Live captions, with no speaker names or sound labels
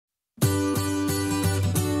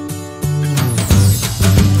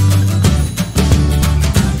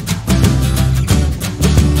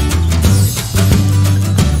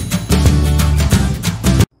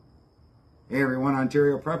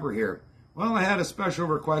Ontario Prepper here. Well, I had a special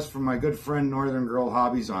request from my good friend Northern Girl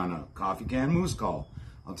Hobbies on a coffee can moose call.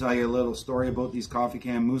 I'll tell you a little story about these coffee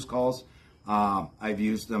can moose calls. I've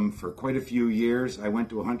used them for quite a few years. I went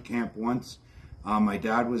to a hunt camp once my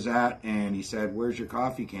dad was at, and he said, "Where's your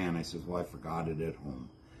coffee can?" I said, "Well, I forgot it at home."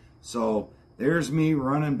 So there's me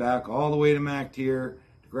running back all the way to MacTier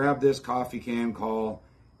to grab this coffee can call.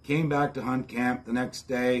 Came back to hunt camp the next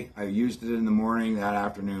day. I used it in the morning. That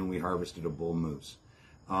afternoon, we harvested a bull moose.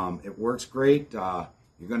 It works great.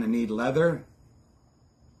 You're going to need leather.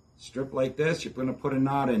 Strip like this. You're going to put a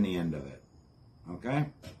knot in the end of it. Okay?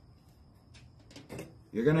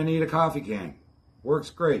 You're going to need a coffee can. Works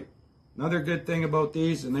great. Another good thing about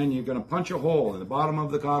these, and then you're going to punch a hole in the bottom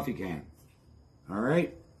of the coffee can. All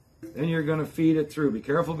right? Then you're going to feed it through. Be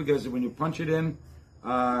careful, because when you punch it in,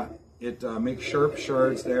 it makes sharp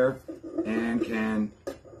shards there, and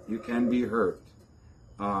you can be hurt.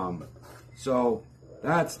 So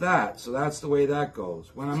that's that. So that's the way that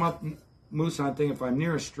goes. When I'm up moose hunting, if I'm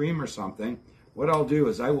near a stream or something, what I'll do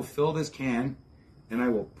is I will fill this can and I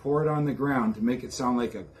will pour it on the ground to make it sound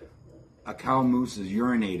like a cow moose is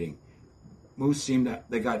urinating. Moose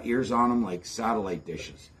they got ears on them like satellite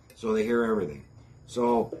dishes, so they hear everything.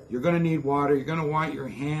 So you're going to need water. You're going to want your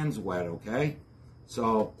hands wet, okay?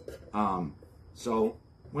 So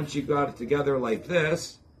once you got it together like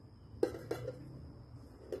this,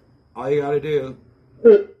 all you got to do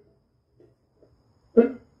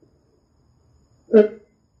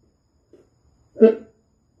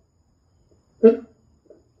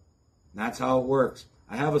that's how it works.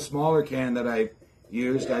 I have a smaller can that I've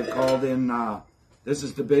used. I've called in, this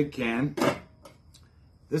is the big can.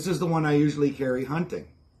 This is the one I usually carry hunting.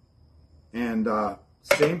 And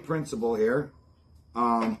same principle here.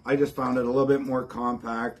 I just found it a little bit more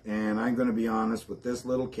compact, and I'm going to be honest, with this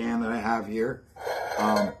little can that I have here,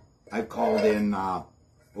 I've called in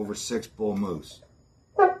over 6 bull moose.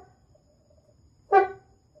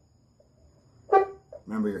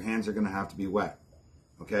 Remember, your hands are going to have to be wet.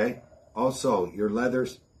 Okay? Also, your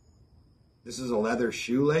leathers, this is a leather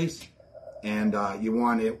shoelace, and you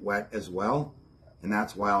want it wet as well. And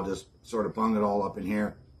that's why I'll just sort of bung it all up in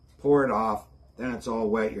here, pour it off, then it's all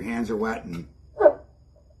wet, your hands are wet, and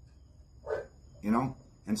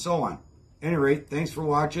and so on. At any rate, thanks for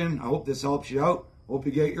watching. I hope this helps you out. Hope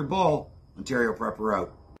you get your bull. Ontario Prepper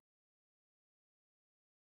out.